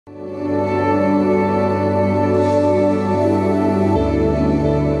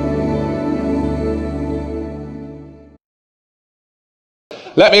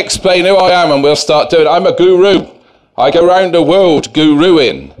Let me explain who I am and we'll start doing it. I'm a guru. I go around the world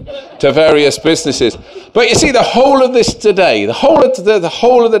guruing to various businesses. But you see, the whole of this today, the whole of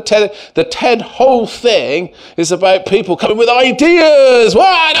the TED whole thing is about people coming with ideas.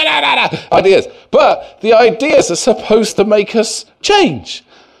 Ideas. But the ideas are supposed to make us change.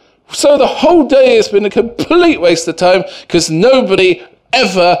 So the whole day has been a complete waste of time because nobody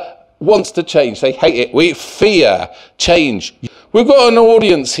ever wants to change. They hate it. We fear change. We've got an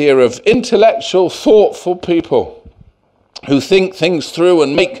audience here of intellectual, thoughtful people who think things through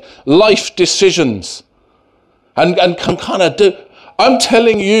and make life decisions and can kind of do. I'm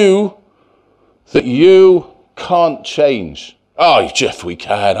telling you that you can't change. Oh, Geoff, we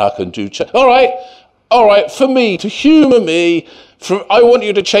can. I can do change. All right. For me, to humour me, I want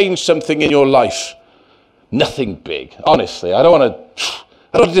you to change something in your life. Nothing big, honestly. I don't want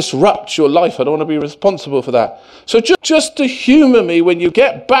to disrupt your life. I don't want to be responsible for that. So just to humour me when you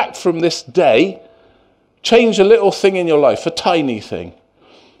get back from this day, change a little thing in your life, a tiny thing.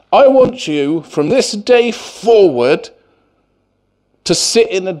 I want you, from this day forward, to sit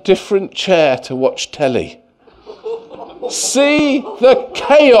in a different chair to watch telly. See the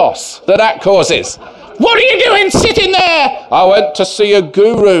chaos that causes. What are you doing sitting there? I went to see a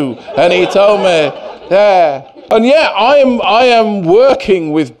guru, and he told me, yeah. And yet I am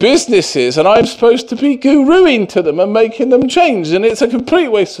working with businesses and I'm supposed to be guruing to them and making them change. And it's a complete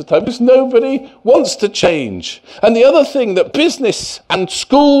waste of time because nobody wants to change. And the other thing that business and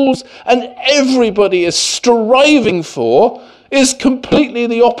schools and everybody is striving for is completely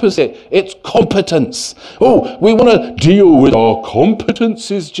the opposite. It's competence. Oh, we want to deal with our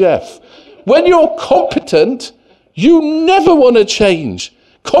competencies, Geoff. When you're competent, you never want to change.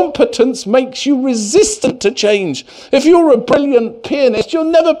 Competence makes you resistant to change. If you're a brilliant pianist, you'll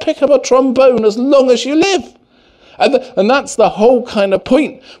never pick up a trombone as long as you live. And that's the whole kind of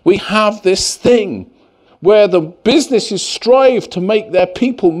point. We have this thing where the businesses strive to make their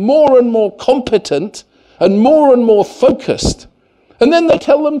people more and more competent and more focused. And then they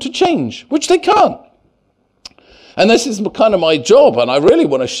tell them to change, which they can't. And this is kind of my job, and I really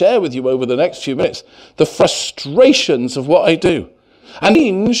want to share with you over the next few minutes the frustrations of what I do. And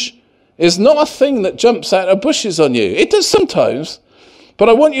change is not a thing that jumps out of bushes on you. It does sometimes, but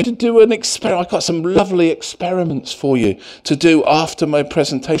I want you to do an experiment. I've got some lovely experiments for you to do after my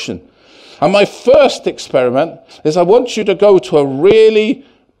presentation. And my first experiment is I want you to go to a really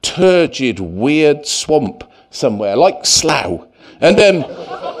turgid, weird swamp somewhere, like Slough. And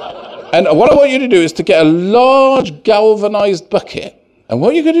what I want you to do is to get a large galvanized bucket. And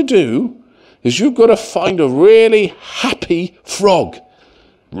what you're going to do is you've got to find a really happy frog.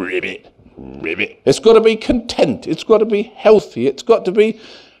 Ribbit, ribbit. It's got to be content. It's got to be healthy. It's got to be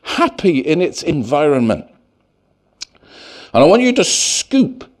happy in its environment. And I want you to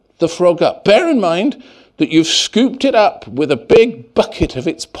scoop the frog up. Bear in mind that you've scooped it up with a big bucket of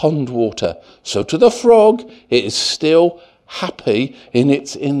its pond water. So to the frog, it is still happy in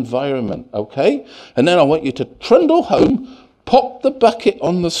its environment, okay? And then I want you to trundle home, pop the bucket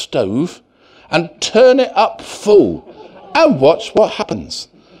on the stove, and turn it up full, and watch what happens.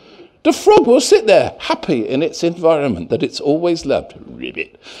 The frog will sit there, happy in its environment that it's always loved.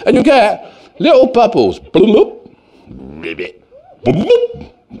 Ribbit. And you get little bubbles. Bloop, ribbit.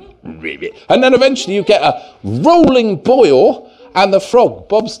 Bloop, ribbit. And then eventually you get a rolling boil, and the frog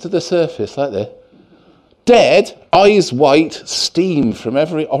bobs to the surface like this. Dead, eyes white, steam from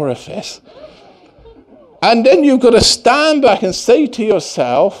every orifice. And then you've got to stand back and say to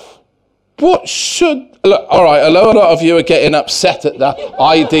yourself, what should... Look, all right, a lot of you are getting upset at the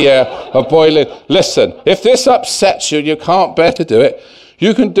idea of boiling. Listen, if this upsets you and you can't bear to do it,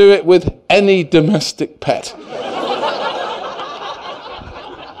 you can do it with any domestic pet.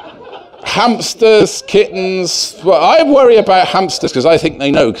 Hamsters, kittens... Well, I worry about hamsters because I think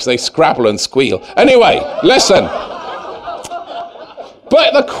they know because they scrabble and squeal. Anyway, listen.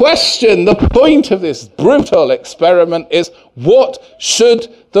 But the question, the point of this brutal experiment is, what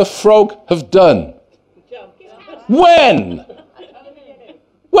should the frog have done? When?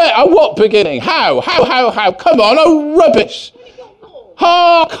 Where? At what beginning? How? Come on, oh rubbish.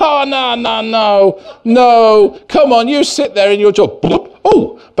 No. Come on, you sit there in your job.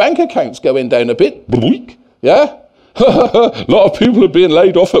 Oh, bank account's going down a bit. Yeah? A lot of people are being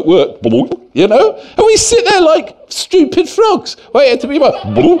laid off at work. You know? And we sit there like stupid frogs, waiting to be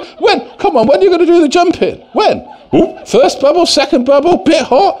when? Come on, when are you going to do the jumping? When? First bubble, second bubble, bit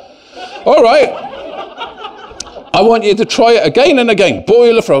hot. All right. I want you to try it again and again.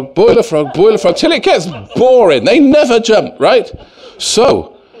 Boil a frog, till it gets boring. They never jump, right?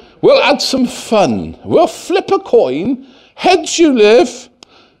 So, we'll add some fun. We'll flip a coin. Heads you live,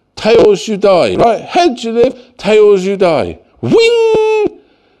 tails you die, right? Heads you live, tails you die. Wing!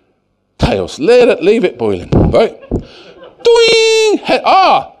 Tails, leave it boiling, right? Doing!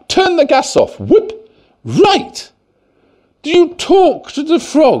 Turn the gas off, whip. Right. Do you talk to the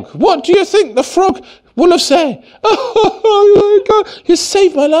frog? What do you think the frog will have said? Oh, my God, you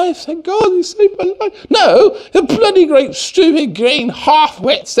saved my life. Thank God you saved my life. No, the bloody great stupid green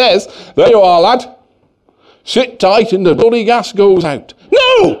half-wit says, there you are, lad. Sit tight and the bloody gas goes out.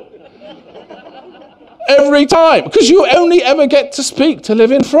 No! Every time. Because you only ever get to speak to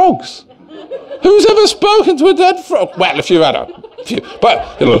living frogs. Who's ever spoken to a dead frog? Well, if you had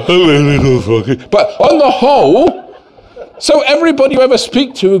but, hello, little froggy. But on the whole, so everybody you ever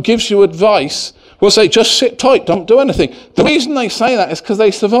speak to who gives you advice will say, just sit tight, don't do anything. The reason they say that is because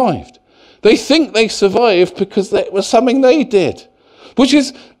they survived. They think they survived because it was something they did, which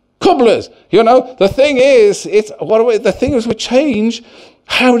is cobblers. The thing is, the thing is with change,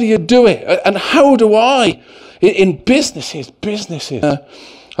 how do you do it? And how do I, in businesses,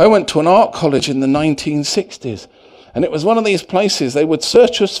 I went to an art college in the 1960s, and it was one of these places, they would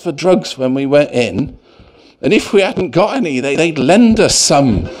search us for drugs when we went in, and if we hadn't got any, they'd lend us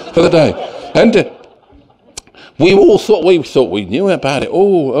some for the day. And we thought we knew about it.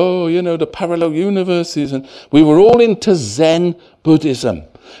 The parallel universes, and we were all into Zen Buddhism.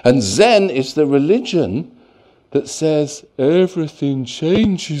 And Zen is the religion that says everything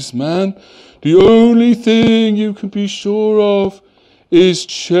changes, man. The only thing you can be sure of is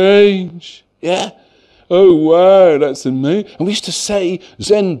change. Yeah? Oh, wow, that's amazing. And we used to say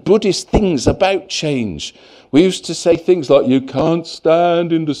Zen Buddhist things about change. We used to say things like, you can't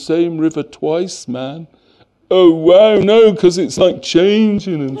stand in the same river twice, man. Oh, wow, no, because it's like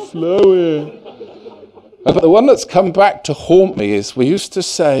changing and flowing. But the one that's come back to haunt me is we used to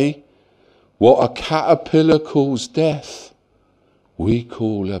say, what a caterpillar calls death, we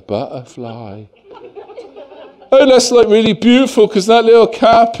call a butterfly. Oh, that's like really beautiful because that little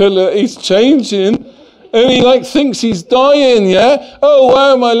caterpillar, he's changing and he thinks he's dying, yeah? Oh,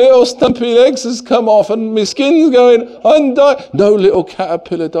 wow, my little stumpy legs has come off and my skin's going, I'm dying. No, little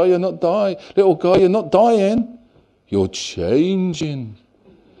caterpillar, you're not dying. Little guy, you're not dying. You're changing.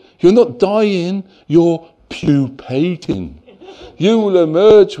 You're not dying, you're pupating. You will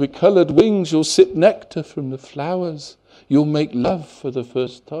emerge with coloured wings. You'll sip nectar from the flowers. You'll make love for the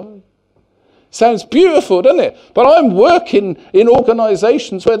first time. Sounds beautiful, doesn't it? But I'm working in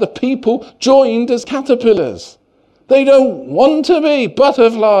organisations where the people joined as caterpillars. They don't want to be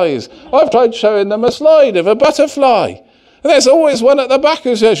butterflies. I've tried showing them a slide of a butterfly. And there's always one at the back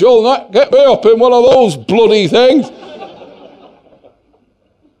who says, you'll not get me up in one of those bloody things.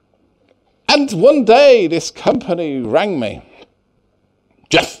 And one day this company rang me.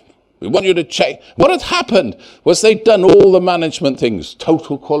 Geoff, we want you to check. What had happened was they'd done all the management things,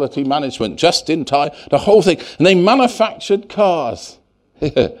 total quality management, just in time, the whole thing. And they manufactured cars.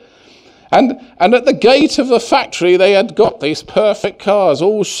 And at the gate of the factory, they had got these perfect cars,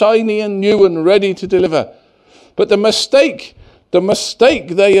 all shiny and new and ready to deliver. But the mistake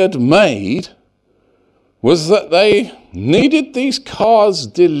they had made was that they needed these cars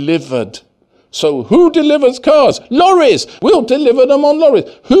delivered. So who delivers cars? Lorries. We'll deliver them on lorries.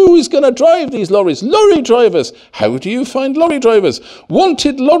 Who is going to drive these lorries? Lorry drivers. How do you find lorry drivers?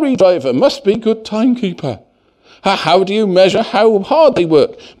 Wanted lorry driver must be good timekeeper. How do you measure how hard they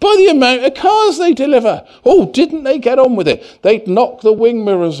work? By the amount of cars they deliver. Oh, didn't they get on with it? They'd knock the wing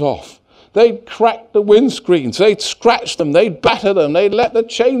mirrors off. They'd crack the windscreens. They'd scratch them. They'd batter them. They'd let the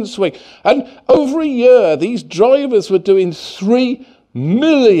chain swing. And over a year, these drivers were doing £3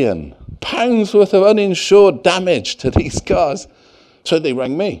 million worth of uninsured damage to these cars. So they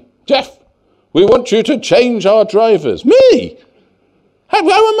rang me. Geoff, we want you to change our drivers. Me? How am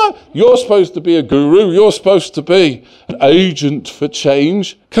I? You're supposed to be a guru. You're supposed to be an agent for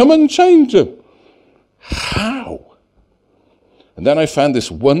change. Come and change them. How? And then I found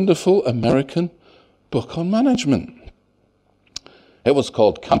this wonderful American book on management. It was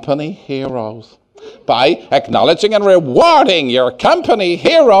called Company Heroes. By acknowledging and rewarding your company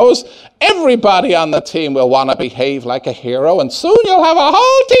heroes, everybody on the team will want to behave like a hero, and soon you'll have a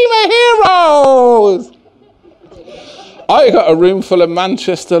whole team of heroes. I got a room full of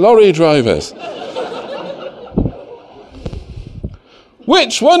Manchester lorry drivers.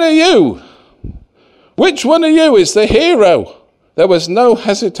 Which one are you? Which one of you is the hero? There was no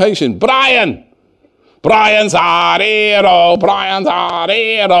hesitation. Brian! Brian's our hero, Brian's our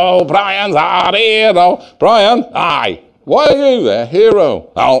hero, Brian's our hero. Brian, aye. Why are you there,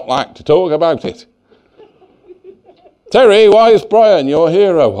 hero? I don't like to talk about it. Terry, why is Brian your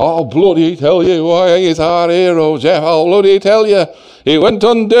hero? I'll bloody tell you why he's our hero, Geoff. I'll bloody tell you. He went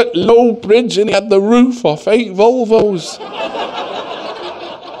under low bridge and he had the roof off 8 Volvos.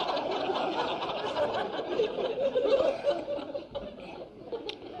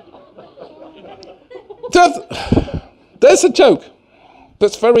 There's a joke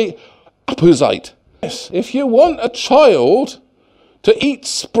that's very apposite. If you want a child to eat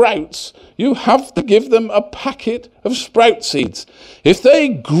sprouts, you have to give them a packet of sprout seeds. If they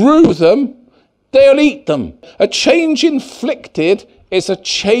grew them, they'll eat them. A change inflicted is a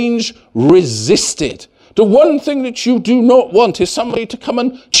change resisted. The one thing that you do not want is somebody to come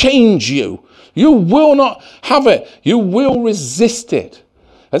and change you. You will not have it. You will resist it.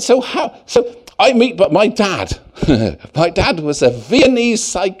 And so I meet my dad. My dad was a Viennese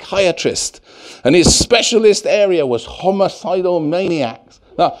psychiatrist, and his specialist area was homicidal maniacs.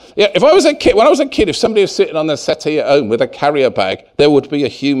 Now, when I was a kid, if somebody was sitting on the settee at home with a carrier bag, there would be a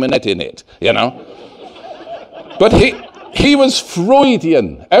human head in it, you know. But he was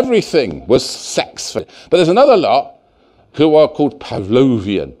Freudian. Everything was sex. But there's another lot who are called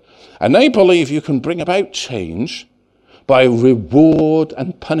Pavlovian, and they believe you can bring about change by reward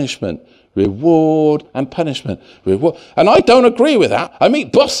and punishment. Reward and punishment. Reward. And I don't agree with that. I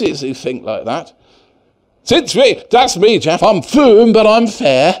meet bosses who think like that. That's me, Geoff. I'm firm, but I'm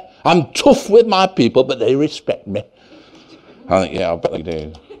fair. I'm tough with my people, but they respect me. I think, yeah, I bet they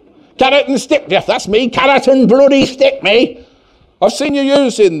do. Carrot and stick, Geoff. That's me. Carrot and bloody stick, me. I've seen you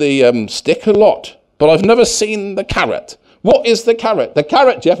using the stick a lot, but I've never seen the carrot. What is the carrot? The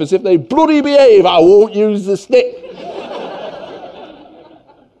carrot, Geoff, is if they bloody behave, I won't use the stick.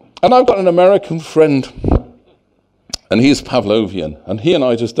 And I've got an American friend, and he's Pavlovian, and he and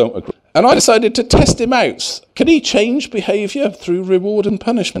I just don't agree. And I decided to test him out. Can he change behaviour through reward and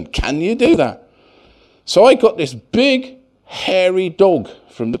punishment? Can you do that? So I got this big, hairy dog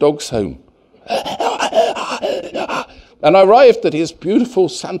from the dog's home. And I arrived at his beautiful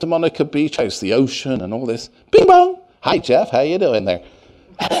Santa Monica beach house, the ocean and all this. Bing bong. Hi, Geoff. How you doing there?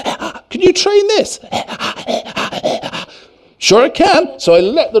 Can you train this? Sure I can. So I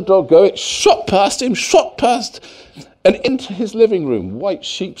let the dog go. It shot past him, and into his living room. White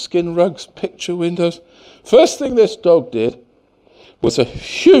sheepskin rugs, picture windows. First thing this dog did was a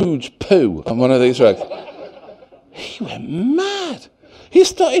huge poo on one of these rugs. He went mad. He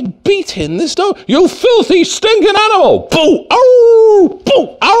started beating this dog. You filthy, stinking animal. Boo, ow,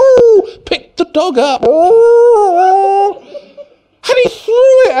 boo, ow. Picked the dog up. And he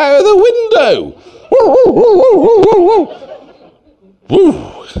threw it out of the window. Woo.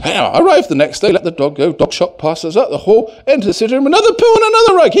 I arrived the next day, let the dog go. Dog shot past us up the hall, into the sitting room, another poo on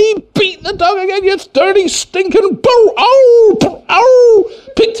another rug. He beat the dog again, you dirty, stinking boo, ow, boo, ow.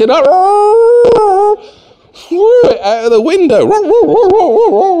 Picked it up, threw it out of the window.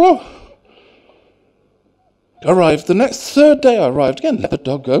 Arrived the third day, I arrived again, let the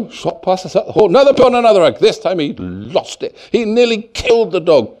dog go, shot past us up the hall, another poo on another rug. This time he lost it. He nearly killed the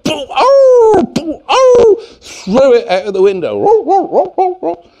dog. Boo, ow, boo, ow. Threw it out of the window.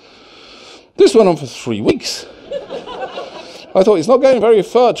 This went on for 3 weeks. I thought, he's not going very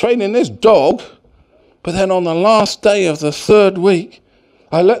far training this dog. But then on the last day of the 3rd week,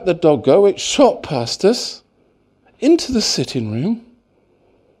 I let the dog go. It shot past us into the sitting room.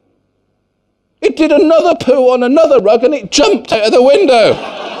 It did another poo on another rug and it jumped out of the window.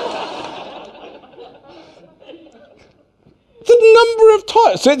 The number of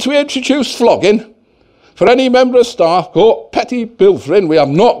times since we introduced flogging for any member of staff caught petty pilfering, we have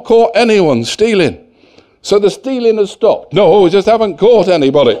not caught anyone stealing. So the stealing has stopped. No, we just haven't caught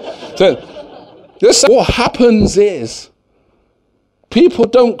anybody. So what happens is people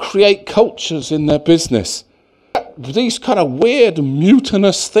don't create cultures in their business. These kind of weird,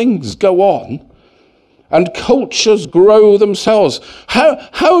 mutinous things go on, and cultures grow themselves.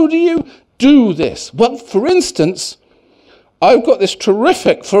 How do you do this? Well, for instance, I've got this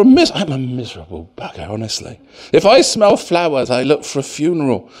terrific, I'm a miserable bugger, honestly. If I smell flowers, I look for a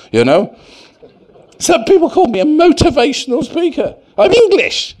funeral, you know? Some people call me a motivational speaker. I'm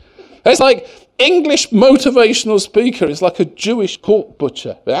English. It's like English motivational speaker is like a Jewish court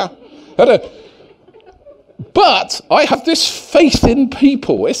butcher, yeah? But I have this faith in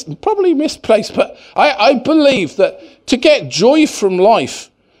people. It's probably misplaced, but I believe that to get joy from life,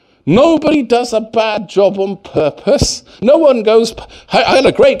 nobody does a bad job on purpose. No one goes, I had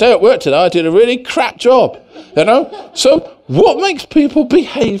a great day at work today, I did a really crap job, you know? So what makes people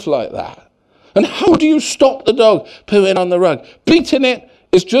behave like that? And how do you stop the dog pooing on the rug? Beating it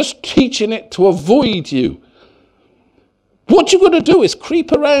is just teaching it to avoid you. What you're going to do is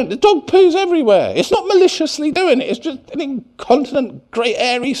creep around. The dog poos everywhere. It's not maliciously doing it. It's just an incontinent, grey,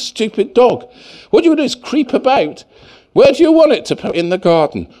 airy, stupid dog. What you're going to do is creep about. Where do you want it to poo? In the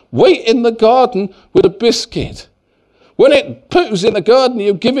garden. Wait in the garden with a biscuit. When it poos in the garden,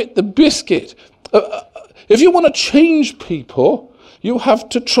 you give it the biscuit. If you want to change people, you have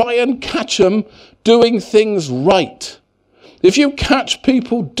to try and catch them doing things right. If you catch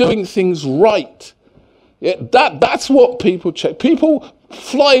people doing things right, that's what people check. People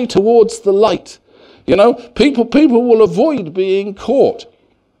fly towards the light. You know, people will avoid being caught.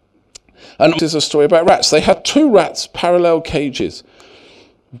 And this is a story about rats. They had 2 rats, parallel cages.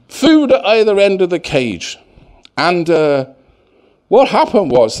 Food at either end of the cage. And what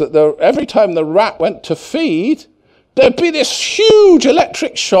happened was that every time the rat went to feed, there'd be this huge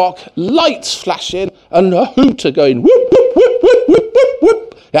electric shock, lights flashing, and a hooter going, whoop, whoop, whoop, whoop, whoop, whoop,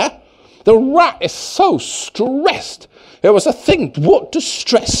 whoop. Yeah? The rat is so stressed. It was a thing. What does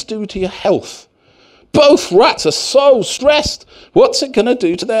stress do to your health? Both rats are so stressed. What's it going to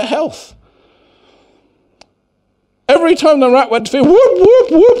do to their health? Every time the rat went to feed, whoop,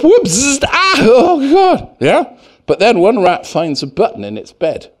 whoop, whoop, whoop, zzz, ah, oh God. Yeah? But then one rat finds a button in its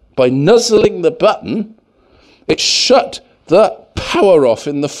bed. By nuzzling the button, it shut the power off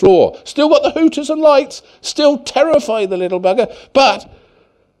in the floor. Still got the hooters and lights, still terrify the little bugger, but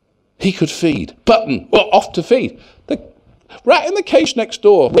he could feed. Button, well, off to feed. The rat in the cage next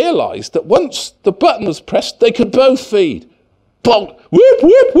door realised that once the button was pressed, they could both feed. Bonk, whoop,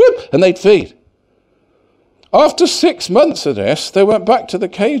 whoop, whoop, and they'd feed. After 6 months of this, they went back to the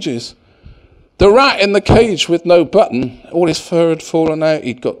cages. The rat in the cage with no button, all his fur had fallen out,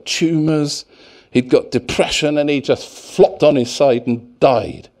 he'd got tumours, he'd got depression, and he just flopped on his side and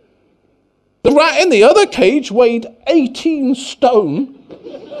died. The rat in the other cage weighed 18 stone,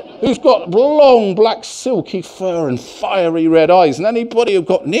 who's got long black silky fur and fiery red eyes, and anybody who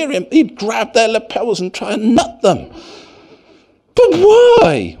got near him, he'd grab their lapels and try and nut them. But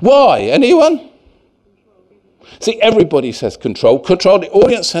why? Why? Anyone? See, everybody says control. Control, the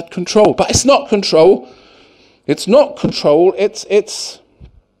audience said control, but it's not control. It's not control, it's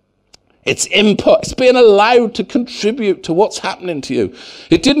input. It's being allowed to contribute to what's happening to you.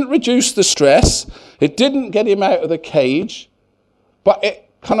 It didn't reduce the stress. It didn't get him out of the cage, but it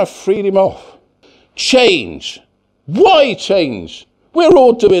kind of freed him off. Change. Why change? We're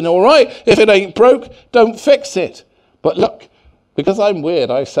all doing all right. If it ain't broke, don't fix it. But look, because I'm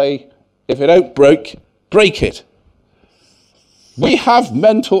weird, I say, if it ain't broke, break it. We have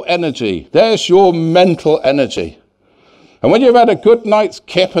mental energy. There's your mental energy. And when you've had a good night's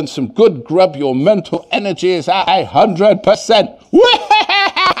kip and some good grub, your mental energy is at 100%.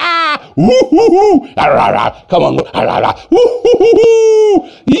 Come on.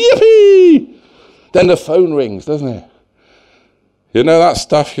 Yippee! Then the phone rings, doesn't it? You know that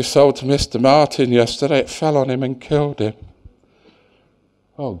stuff you sold to Mr. Martin yesterday? It fell on him and killed him.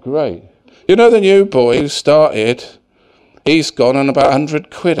 Oh, great. You know the new boy who started? He's gone on about 100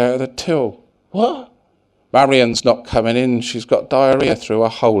 quid out of the till. What? Marion's not coming in. She's got diarrhea through a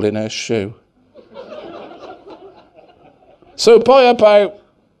hole in her shoe. So by about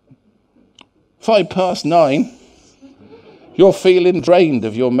 9:05, you're feeling drained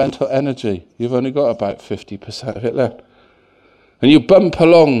of your mental energy. You've only got about 50% of it left. And you bump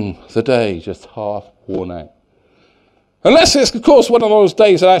along the day just half worn out. Unless it's, of course, one of those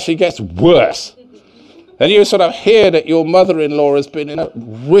days that actually gets worse. And you sort of hear that your mother-in-law has been in a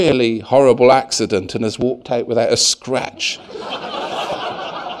really horrible accident and has walked out without a scratch.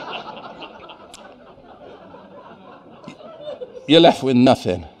 You're left with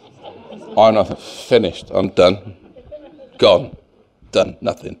nothing. I'm nothing. Finished. I'm done. Gone. Done.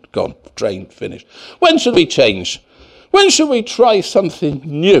 Nothing. Gone. Drained. Finished. When should we change? When should we try something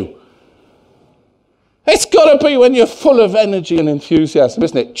new? It's got to be when you're full of energy and enthusiasm,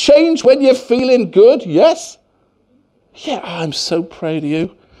 isn't it? Change when you're feeling good, yes? Yeah, I'm so proud of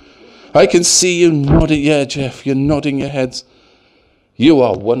you. I can see you nodding. Yeah, Geoff, you're nodding your heads. You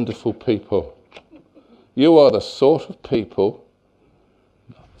are wonderful people. You are the sort of people,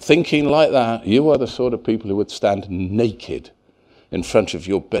 thinking like that, you are the sort of people who would stand naked in front of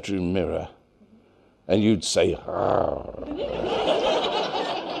your bedroom mirror and you'd say,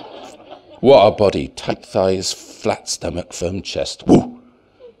 what a body, tight thighs, flat stomach, firm chest. Woo!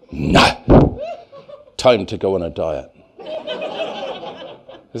 Nah! Time to go on a diet.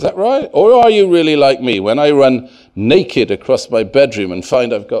 Is that right? Or are you really like me when I run naked across my bedroom and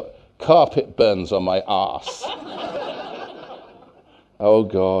find I've got carpet burns on my arse? Oh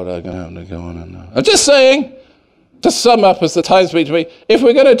God, I'm going to have to go on and on. I'm just saying, to sum up as the time's been to me, if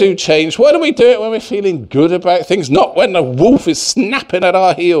we're going to do change, why don't we do it when we're feeling good about things, not when the wolf is snapping at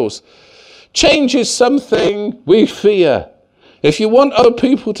our heels? Change is something we fear. If you want other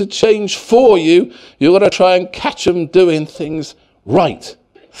people to change for you, you've got to try and catch them doing things right.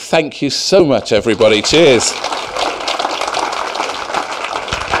 Thank you so much, everybody. Cheers.